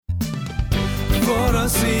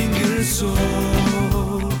single soul,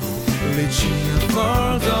 reaching out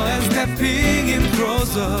further and stepping in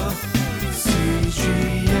closer.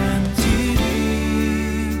 CGN TV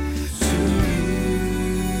to you.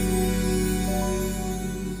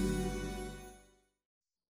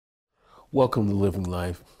 Welcome to Living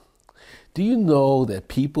Life. Do you know that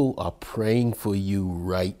people are praying for you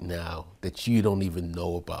right now that you don't even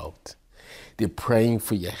know about? They're praying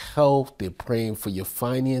for your health. They're praying for your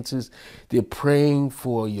finances. They're praying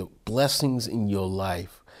for your blessings in your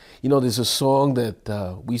life. You know, there's a song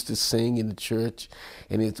that we used to sing in the church,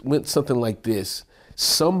 and it went something like this.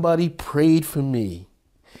 Somebody prayed for me.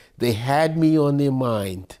 They had me on their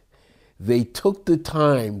mind. They took the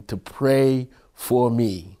time to pray for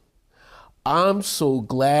me. I'm so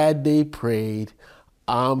glad they prayed.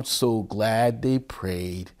 I'm so glad they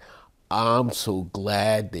prayed. I'm so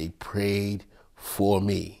glad they prayed for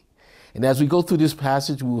me. And as we go through this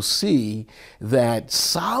passage, we will see that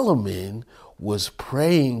Solomon was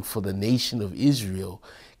praying for the nation of Israel,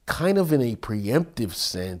 kind of in a preemptive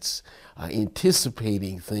sense,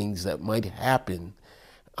 anticipating things that might happen,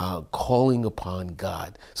 calling upon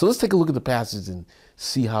God. So let's take a look at the passage and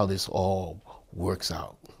see how this all works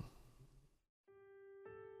out.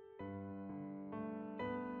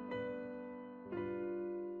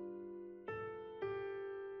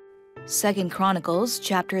 2 Chronicles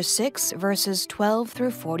chapter 6, verses 12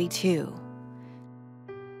 through 42.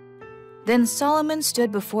 Then Solomon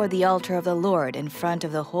stood before the altar of the Lord in front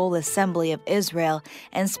of the whole assembly of Israel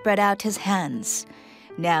and spread out his hands.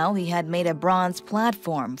 Now he had made a bronze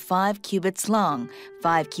platform 5 cubits long,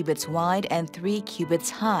 5 cubits wide, and 3 cubits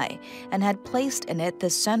high, and had placed in it the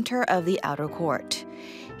center of the outer court.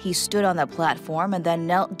 He stood on the platform and then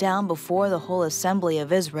knelt down before the whole assembly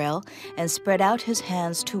of Israel and spread out his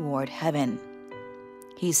hands toward heaven.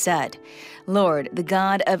 He said, Lord, the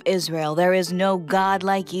God of Israel, there is no God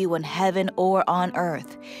like you in heaven or on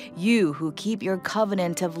earth. You who keep your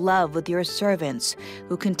covenant of love with your servants,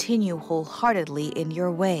 who continue wholeheartedly in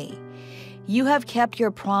your way. You have kept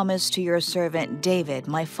your promise to your servant David,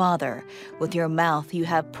 my father. With your mouth you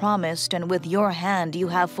have promised, and with your hand you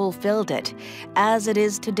have fulfilled it, as it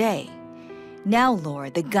is today. Now,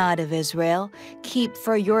 Lord, the God of Israel, keep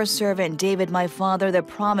for your servant David, my father, the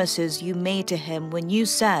promises you made to him when you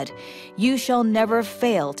said, You shall never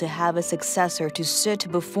fail to have a successor to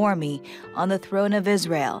sit before me on the throne of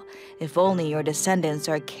Israel, if only your descendants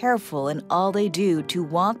are careful in all they do to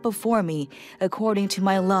walk before me according to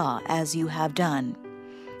my law, as you have done.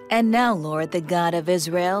 And now, Lord, the God of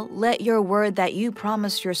Israel, let your word that you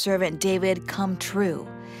promised your servant David come true.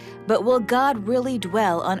 But will God really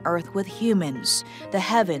dwell on earth with humans? The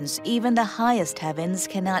heavens, even the highest heavens,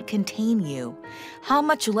 cannot contain you. How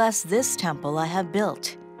much less this temple I have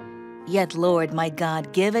built? Yet, Lord, my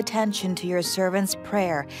God, give attention to your servant's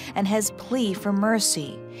prayer and his plea for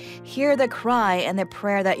mercy. Hear the cry and the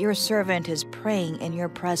prayer that your servant is praying in your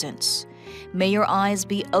presence. May your eyes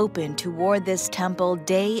be open toward this temple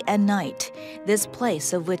day and night, this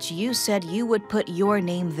place of which you said you would put your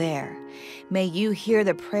name there. May you hear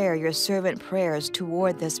the prayer your servant prayers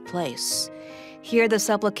toward this place. Hear the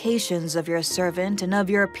supplications of your servant and of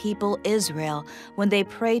your people Israel when they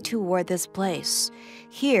pray toward this place.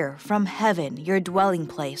 Hear from heaven your dwelling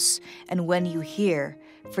place, and when you hear,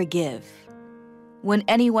 forgive. When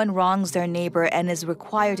anyone wrongs their neighbor and is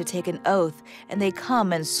required to take an oath, and they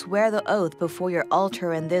come and swear the oath before your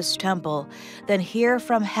altar in this temple, then hear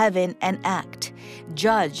from heaven and act.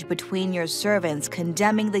 Judge between your servants,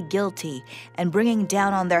 condemning the guilty and bringing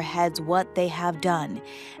down on their heads what they have done,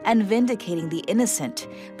 and vindicating the innocent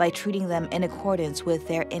by treating them in accordance with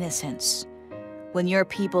their innocence. When your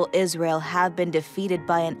people Israel have been defeated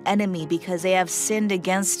by an enemy because they have sinned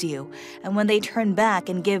against you, and when they turn back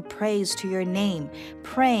and give praise to your name,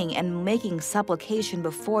 praying and making supplication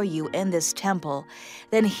before you in this temple,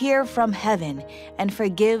 then hear from heaven and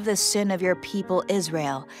forgive the sin of your people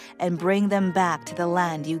Israel, and bring them back to the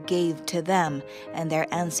land you gave to them and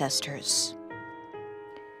their ancestors.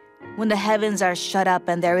 When the heavens are shut up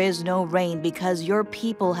and there is no rain because your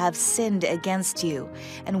people have sinned against you,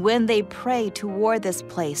 and when they pray toward this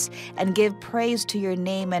place and give praise to your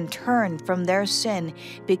name and turn from their sin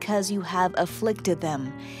because you have afflicted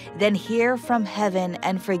them, then hear from heaven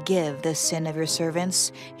and forgive the sin of your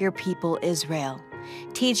servants, your people Israel.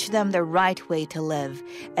 Teach them the right way to live,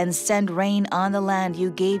 and send rain on the land you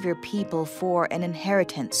gave your people for an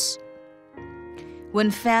inheritance. When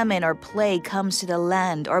famine or plague comes to the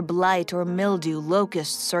land, or blight or mildew,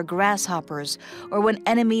 locusts or grasshoppers, or when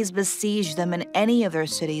enemies besiege them in any of their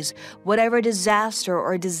cities, whatever disaster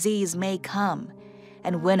or disease may come,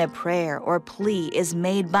 And when a prayer or plea is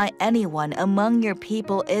made by anyone among your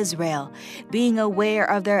people Israel, being aware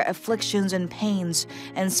of their afflictions and pains,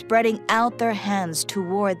 and spreading out their hands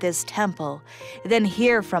toward this temple, then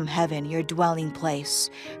hear from heaven your dwelling place.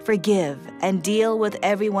 Forgive and deal with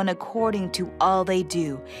everyone according to all they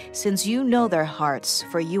do, since you know their hearts,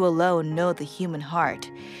 for you alone know the human heart,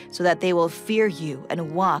 so that they will fear you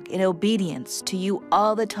and walk in obedience to you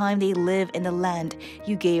all the time they live in the land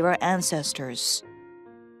you gave our ancestors.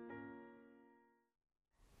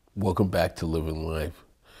 Welcome back to Living Life.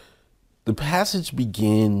 The passage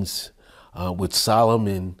begins with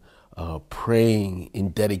Solomon praying in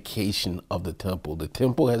dedication of the temple. The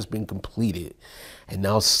temple has been completed, and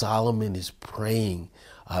now Solomon is praying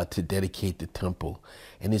to dedicate the temple.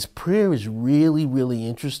 And his prayer is really, really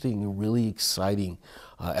interesting and really exciting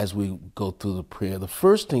as we go through the prayer. The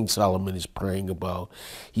first thing Solomon is praying about,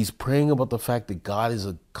 he's praying about the fact that God is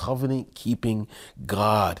a covenant-keeping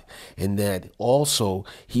God, and that also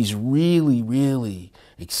he's really, really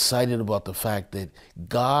excited about the fact that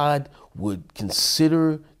God would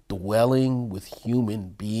consider dwelling with human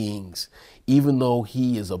beings, even though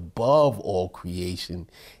he is above all creation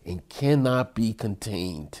and cannot be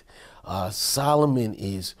contained. Solomon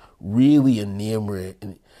is really enamored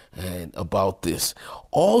and about this.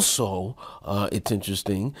 Also, it's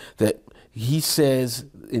interesting that he says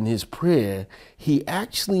in his prayer, he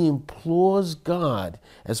actually implores God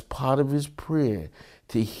as part of his prayer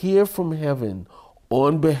to hear from heaven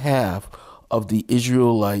on behalf of the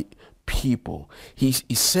Israelite people. He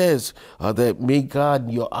says that may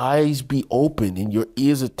God, your eyes be open and your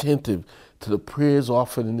ears attentive to the prayers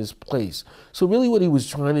offered in this place. So really what he was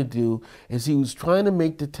trying to do is he was trying to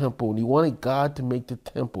make the temple, and he wanted God to make the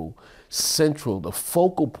temple central, the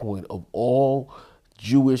focal point of all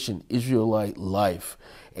Jewish and Israelite life.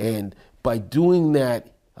 And by doing that,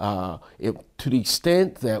 to the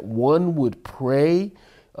extent that one would pray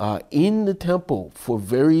in the temple for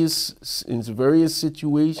various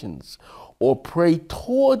situations, or pray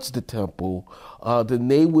towards the temple, then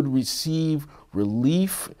they would receive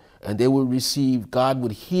relief, and they would receive, God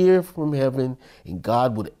would hear from heaven, and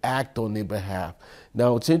God would act on their behalf.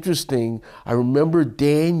 Now, it's interesting. I remember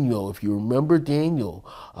Daniel, if you remember Daniel,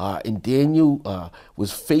 and Daniel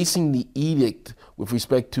was facing the edict with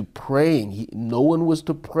respect to praying. No one was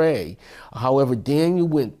to pray. However, Daniel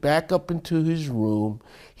went back up into his room.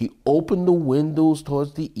 He opened the windows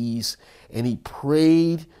towards the east, and he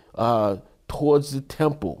prayed towards the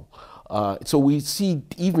temple. So we see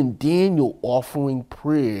even Daniel offering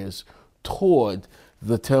prayers toward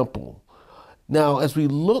the temple. Now, as we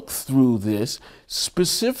look through this,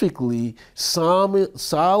 specifically,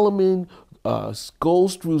 Solomon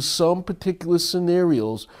goes through some particular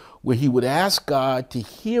scenarios where he would ask God to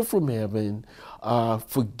hear from heaven,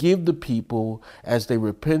 forgive the people as they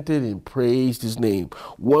repented and praised his name.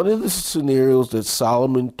 One of the scenarios that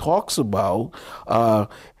Solomon talks about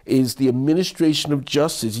is the administration of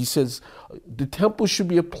justice. He says the temple should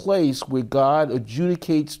be a place where God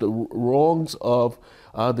adjudicates the wrongs of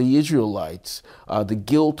the Israelites, the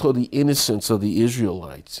guilt or the innocence of the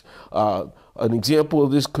Israelites. An example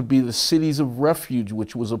of this could be the cities of refuge,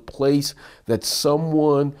 which was a place that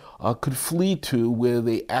someone could flee to where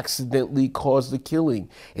they accidentally caused the killing.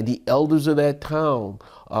 And the elders of that town,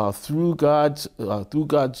 through God's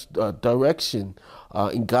direction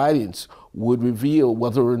and guidance, would reveal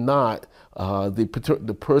whether or not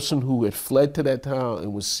the person who had fled to that town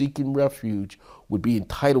and was seeking refuge would be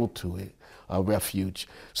entitled to it. Refuge.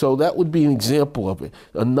 So that would be an example of it.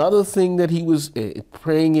 Another thing that he was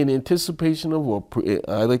praying in anticipation of, or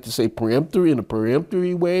I like to say in a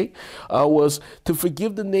peremptory way, was to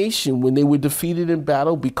forgive the nation when they were defeated in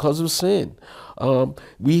battle because of sin.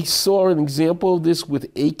 We saw an example of this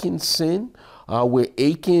with Achan's sin, where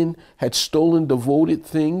Achan had stolen devoted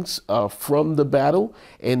things from the battle,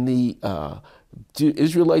 and the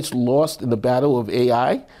Israelites lost in the battle of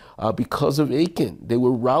Ai. Because of Achan. They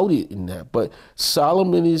were routed in that. But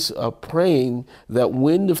Solomon is praying that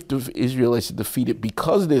when the Israelites are defeated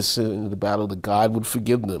because of their sin in the battle, that God would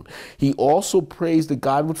forgive them. He also prays that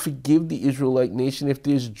God would forgive the Israelite nation if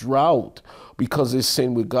there's drought because of their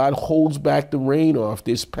sin, where God holds back the rain, or if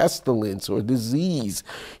there's pestilence or disease.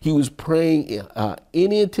 He was praying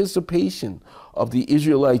in anticipation of the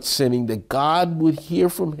Israelites sinning, that God would hear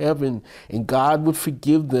from heaven and God would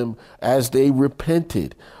forgive them as they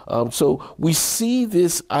repented. So we see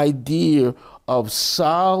this idea of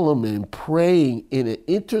Solomon praying in an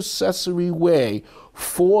intercessory way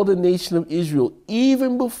for the nation of Israel,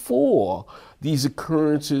 even before these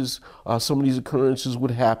occurrences, some of these occurrences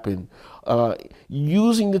would happen,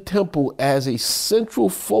 using the temple as a central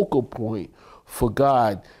focal point for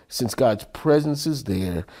God, since God's presence is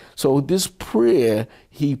there. So this prayer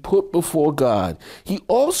he put before God. He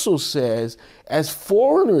also says, as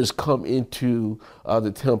foreigners come into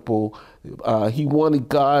the temple, he wanted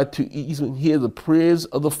God to even hear the prayers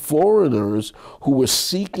of the foreigners who were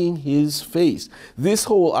seeking his face. This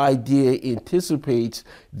whole idea anticipates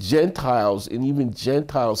Gentiles, and even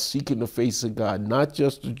Gentiles seeking the face of God, not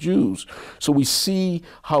just the Jews. So we see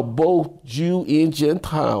how both Jew and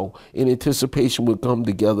Gentile in anticipation would come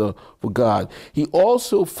together for God. He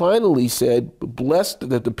also finally said, blessed,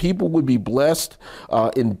 that the people would be blessed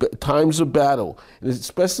in times of battle, and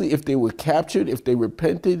especially if they were captured, if they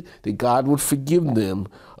repented, that God would forgive them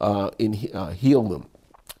and heal them.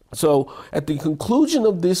 So at the conclusion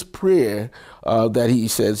of this prayer that he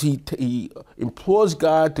says, he implores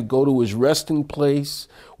God to go to his resting place,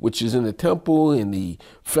 which is in the temple, and the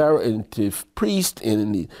pharaoh and the priest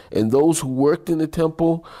and those who worked in the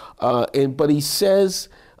temple. But he says,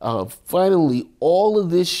 finally, all of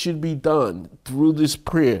this should be done through this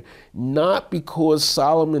prayer, not because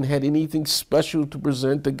Solomon had anything special to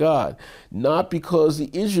present to God, not because the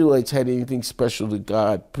Israelites had anything special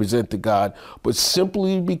to present to God, but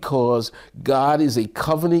simply because God is a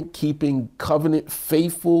covenant-keeping,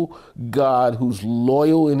 covenant-faithful God who's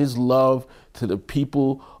loyal in his love to the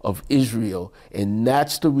people of Israel. And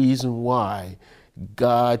that's the reason why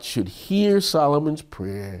God should hear Solomon's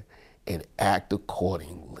prayer and act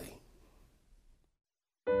accordingly.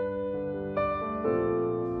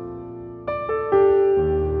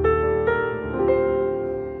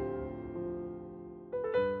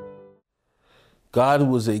 God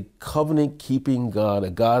was a covenant-keeping God, a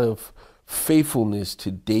God of faithfulness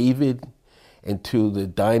to David and to the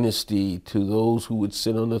dynasty, to those who would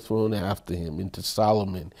sit on the throne after him, and to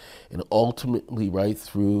Solomon, and ultimately right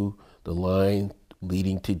through the line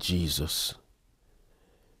leading to Jesus.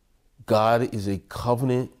 God is a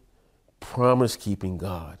covenant, promise-keeping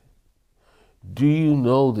God. Do you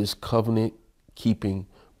know this covenant-keeping,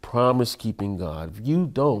 promise-keeping God? If you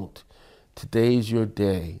don't, today is your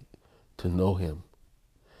day to know him.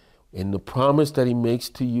 And the promise that he makes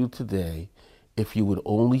to you today, if you would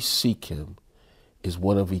only seek him, is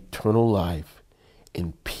one of eternal life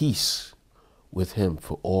and peace with him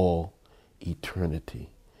for all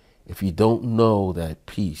eternity. If you don't know that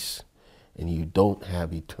peace and you don't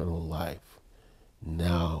have eternal life,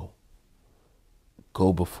 now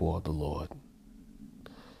go before the Lord.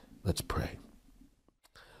 Let's pray.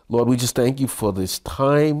 Lord, we just thank you for this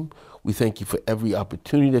time. We thank you for every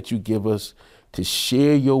opportunity that you give us to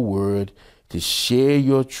share your word, to share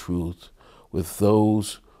your truth with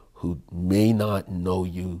those who may not know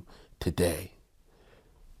you today.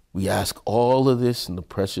 We ask all of this in the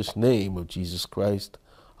precious name of Jesus Christ,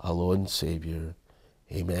 our Lord and Savior.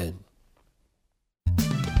 Amen.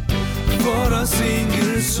 For a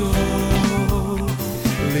single soul,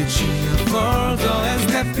 reaching further and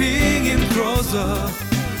stepping in closer.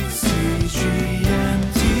 See